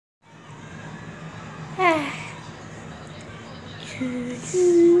Bunny!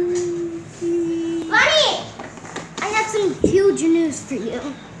 I have some huge news for you.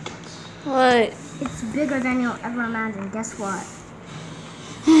 What? It's bigger than you'll ever imagine. Guess what?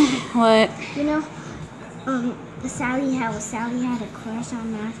 What? You know, Sally had a crush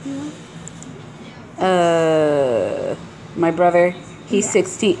on Matthew. My brother, he's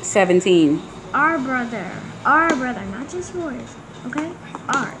 17. Our brother, not just yours, okay?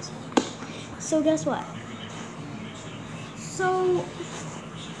 Ours. So guess what? So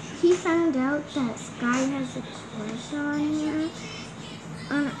he found out that Sky has a crush on him,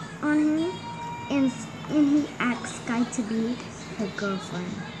 and he asked Sky to be her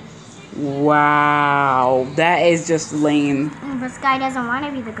girlfriend. Wow, that is just lame. But Sky doesn't want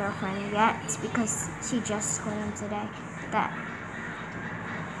to be the girlfriend yet because she just told him today that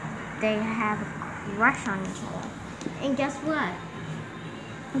they have a crush on each other. And guess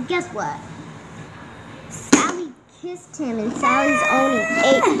what? Sally kissed him, and Sally's only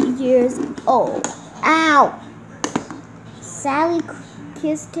 8 years old. Ow! Sally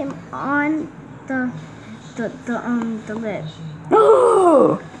kissed him on the lip.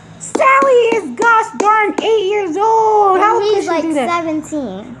 Oh, Sally is gosh darn 8 years old. How And could he's she like do that?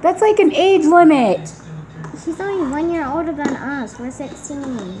 17. That's like an age limit. He's only 1 year older than us. We're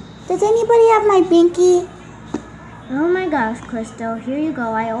 16. Does anybody have my binky? Oh my gosh, Crystal, here you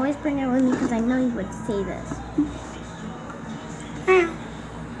go. I always bring it with me because I know you would say this.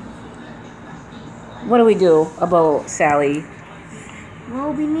 What do we do about Sally?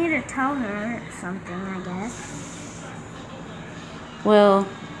 Well, we need to tell her something, I guess. Well,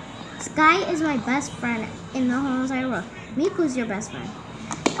 Sky is my best friend in the whole entire world. Miku's your best friend.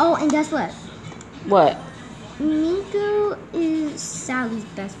 Oh, and guess what? what? Miku is Sally's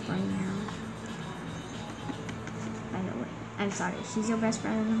best friend now. By the way, I'm sorry. She's your best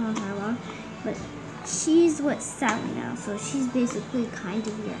friend in the whole entire world. But she's with Sally now, so she's basically kind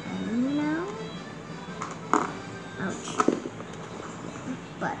of your enemy now. Ouch.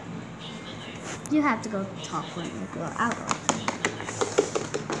 But you have to go talk with Miku. I'll go.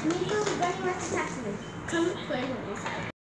 Miku, when you want to talk to me, come play with me.